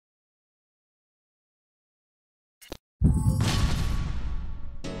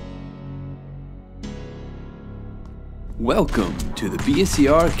Welcome to the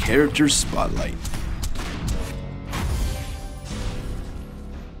BSCR Character Spotlight.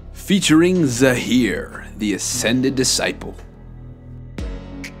 Featuring Zahir, the Ascended Disciple.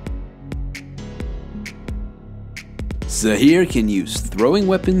 Zahir can use throwing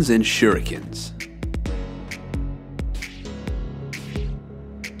weapons and shurikens.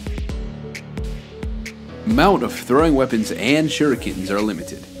 Amount of throwing weapons and shurikens are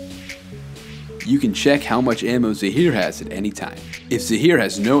limited. You can check how much ammo Zahir has at any time. If Zahir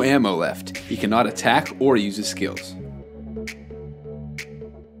has no ammo left, he cannot attack or use his skills.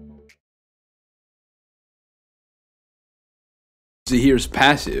 Zahir's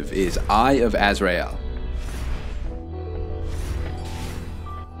passive is Eye of Azrael.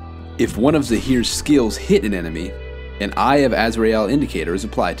 If one of Zahir's skills hit an enemy, an Eye of Azrael indicator is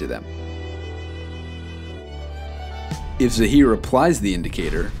applied to them. If Zahir applies the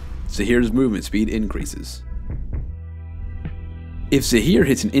indicator, Zahir's movement speed increases. If Zahir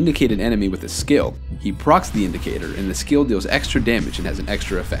hits an indicated enemy with a skill, he procs the indicator and the skill deals extra damage and has an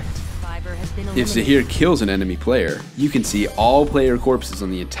extra effect. If Zahir kills an enemy player, you can see all player corpses on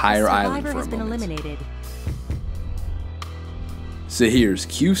the entire island for a moment. Zahir's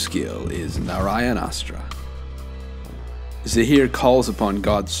Q skill is Narayanastra. Zahir calls upon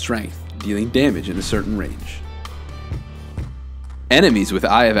God's strength, dealing damage in a certain range. Enemies with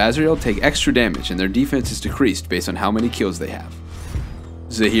Eye of Azrael take extra damage and their defense is decreased based on how many kills they have.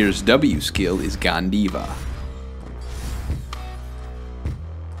 Zahir's W skill is Gandiva.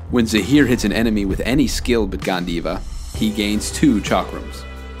 When Zahir hits an enemy with any skill but Gandiva, he gains 2 chakrams.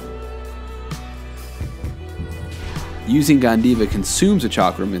 Using Gandiva consumes a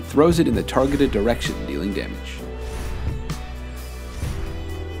chakram and throws it in the targeted direction, dealing damage.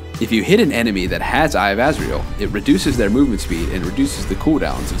 If you hit an enemy that has Eye of Azrael, it reduces their movement speed and reduces the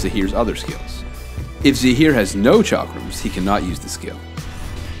cooldowns of Zahir's other skills. If Zahir has no chakrams, he cannot use the skill.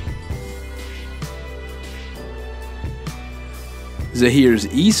 Zahir's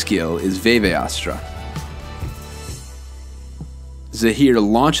E skill is Vaiveastra. Zahir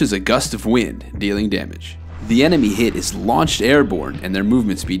launches a gust of wind, dealing damage. The enemy hit is launched airborne and their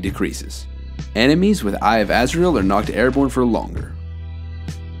movement speed decreases. Enemies with Eye of Azrael are knocked airborne for longer.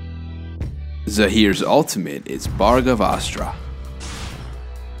 Zahir's ultimate is Bhargavastra.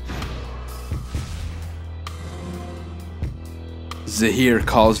 Zahir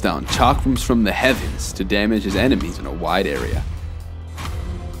calls down chakrams from the heavens to damage his enemies in a wide area.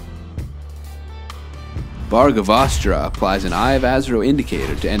 Bhargavastra applies an Eye of Azrael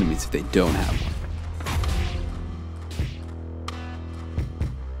indicator to enemies if they don't have one.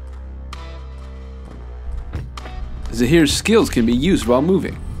 Zahir's skills can be used while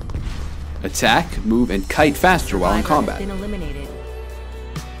moving. Attack, move, and kite faster while in combat.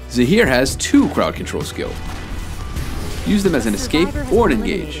 Zahir has 2 crowd control skills. Use them as an escape or an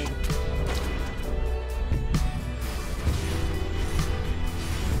engage.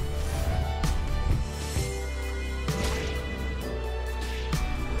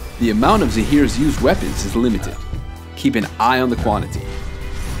 The amount of Zahir's used weapons is limited. Keep an eye on the quantity.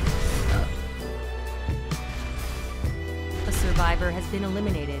 A survivor has been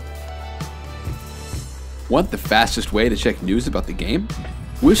eliminated. Want the fastest way to check news about the game?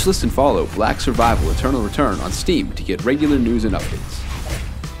 Wishlist and follow Black Survival Eternal Return on Steam to get regular news and updates.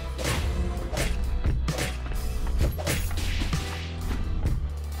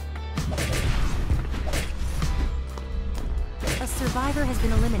 A survivor has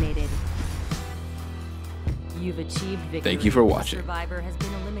been eliminated. You've achieved victory. Thank you for watching. A survivor has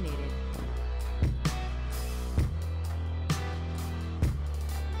been eliminated.